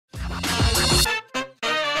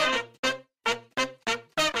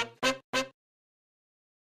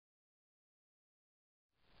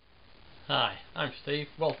Hi, I'm Steve.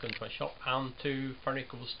 Welcome to my shop and to very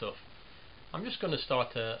cool stuff. I'm just going to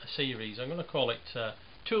start a series. I'm going to call it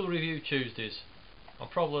Tool Review Tuesdays. On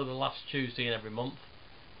probably the last Tuesday in every month,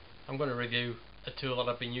 I'm going to review a tool that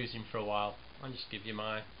I've been using for a while and just give you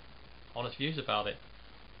my honest views about it.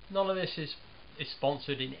 None of this is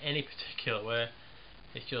sponsored in any particular way.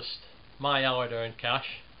 It's just my hard-earned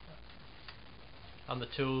cash and the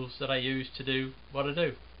tools that I use to do what I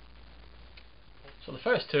do. So the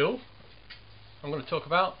first tool I'm going to talk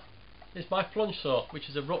about is my plunge saw, which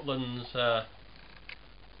is a Rutlands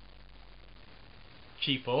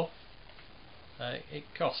cheapo. It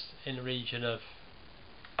costs in the region of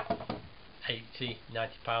 £80–90.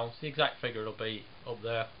 The exact figure will be up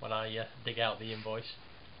there when I dig out the invoice.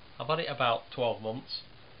 I've had it about 12 months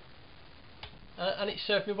and it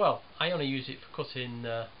served me well. I only use it for cutting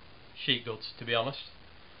sheet goods, to be honest,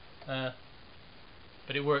 but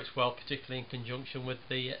it works well, particularly in conjunction with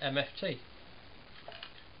the MFT.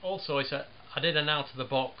 Also, I did an out of the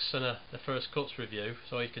box and the first cuts review,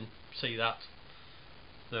 so you can see that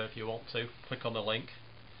there if you want to. Click on the link.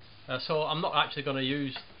 So I'm not actually going to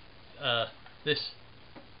use this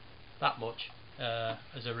that much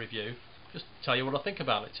as a review. Just tell you what I think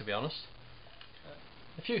about it, to be honest.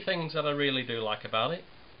 A few things that I really do like about it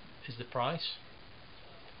is the price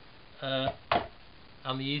and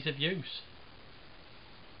the ease of use.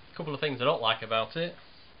 A couple of things I don't like about it: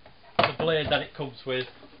 the blade that it comes with.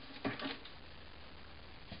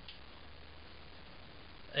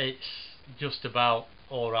 It's just about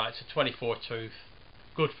alright. It's a 24 tooth,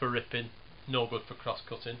 good for ripping, no good for cross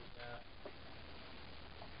cutting.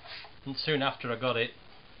 And soon after I got it,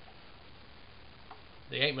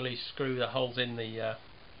 the 8mm screw that holds in the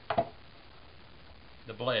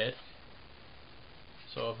blade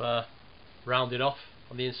sort of rounded off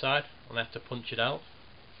on the inside, and I have to punch it out.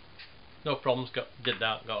 No problems, did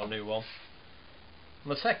that, got a new one.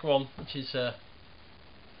 And the second one, which is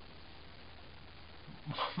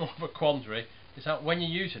more of a quandary, is that when you're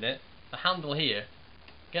using it, the handle here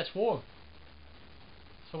gets warm.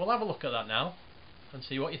 So we'll have a look at that now and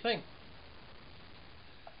see what you think.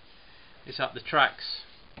 It's that the tracks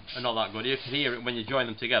are not that good. You can hear it when you join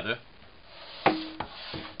them together.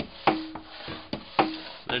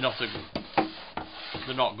 They're not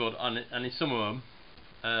good, and in some of them,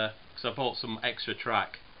 because I bought some extra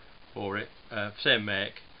track for it, same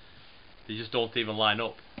make, they just don't even line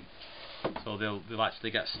up, so they'll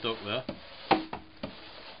actually get stuck there.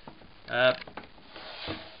 So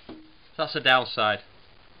that's the downside.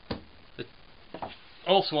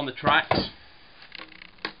 Also on the tracks,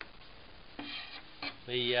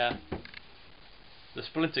 the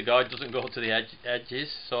splinter guide doesn't go to the edges,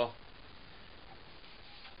 so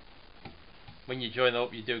when you join them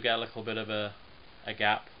up you do get a little bit of a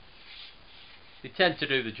gap. They tend to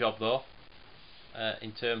do the job though,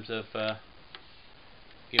 in terms of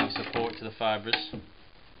giving support to the fibres.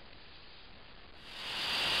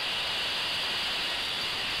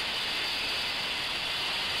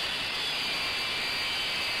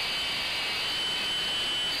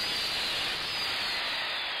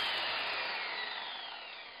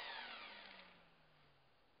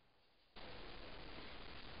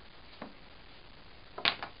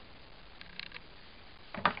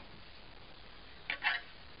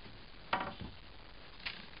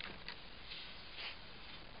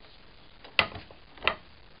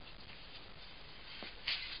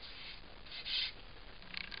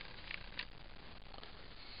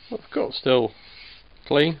 I've got still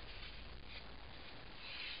clean.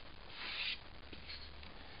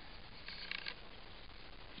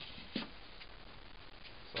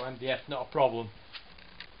 So MDF not a problem.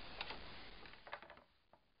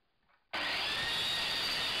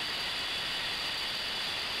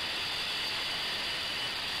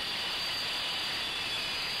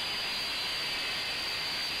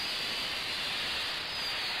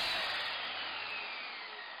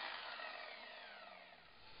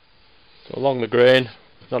 So along the grain,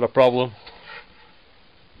 not a problem.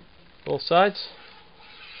 Both sides.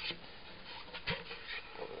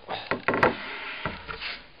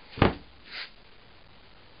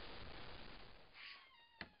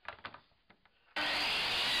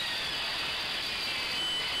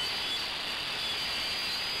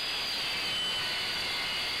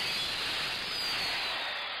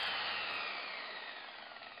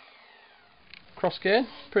 Cross gain,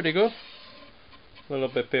 pretty good. A little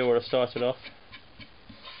bit bigger where I started off.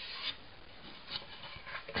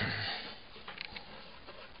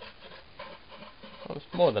 Well, it's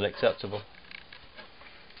more than acceptable.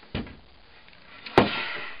 So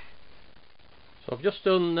I've just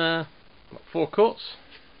done 4 cuts.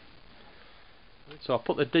 So I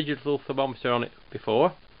put the digital thermometer on it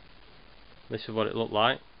before. This is what it looked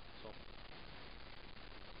like.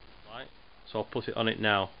 So I'll put it on it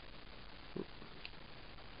now.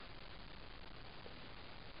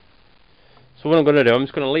 So what I'm going to do, I'm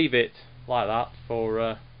just going to leave it like that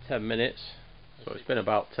for 10 minutes. So it's been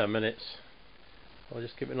about 10 minutes. I'll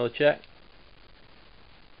just give it another check.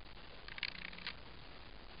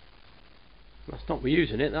 That's not me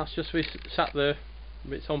using it, that's just we sat there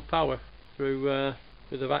with its on power through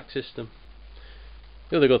the vac system.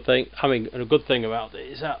 The other good thing, a good thing about it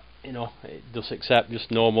is that, you know, it does accept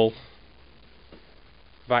just normal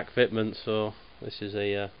vac fitment. So this is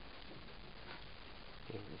a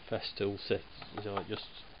Festool set, so it just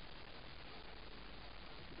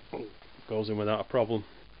goes in without a problem.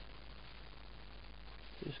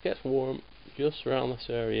 It just gets warm just around this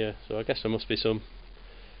area, so I guess there must be some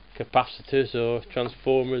capacitors or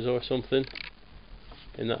transformers or something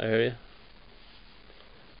in that area.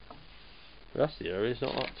 The rest of the area is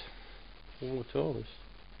not that warm at all. It's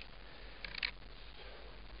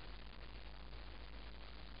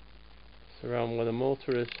around where the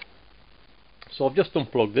motor is. So I've just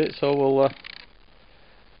unplugged it, so we'll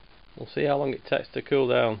see how long it takes to cool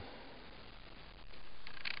down.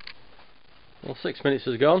 Well, 6 minutes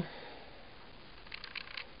has gone.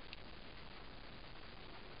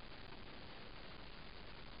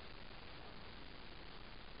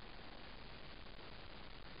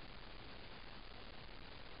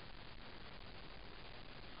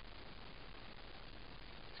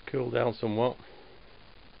 It's cooled down somewhat.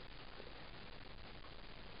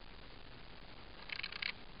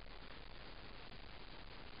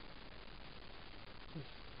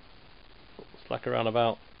 It's like around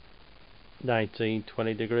about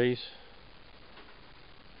 19-20 degrees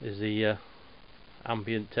is the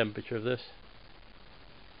ambient temperature of this.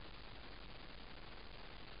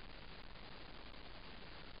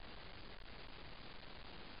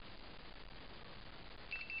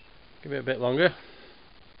 Give it a bit longer.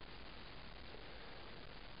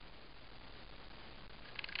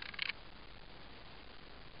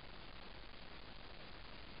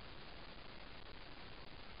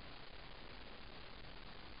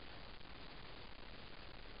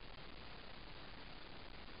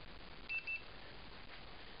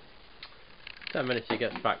 Ten minutes it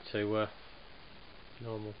gets back to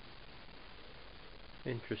normal.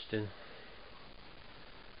 Interesting.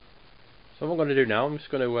 So what I'm going to do now, I'm just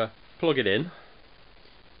going to plug it in,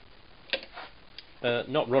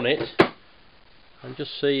 not run it, and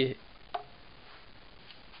just see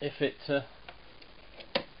if it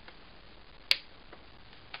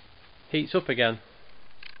heats up again.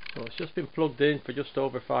 So it's just been plugged in for just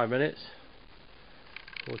over 5 minutes.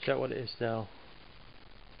 We'll check what it is now.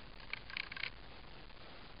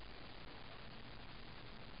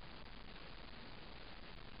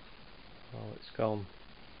 Oh, it's gone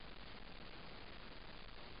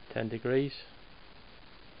 10 degrees.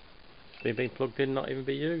 It's been plugged in, not even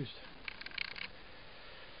be used.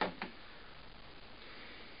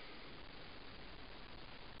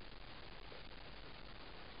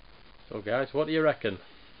 So guys, what do you reckon?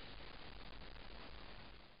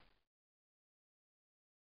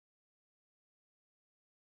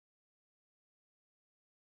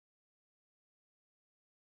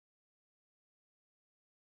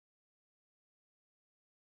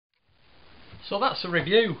 So that's a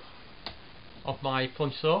review of my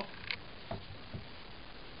plunge saw.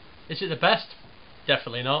 Is it the best?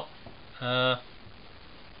 Definitely not.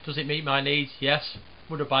 Does it meet my needs? Yes.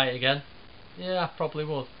 Would I buy it again? Yeah, I probably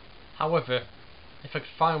would. However, if I could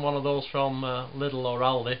find one of those from Lidl or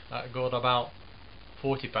Aldi that go at about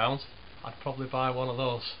 £40, I'd probably buy one of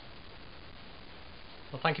those.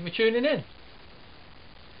 Well, thank you for tuning in.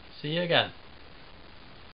 See you again.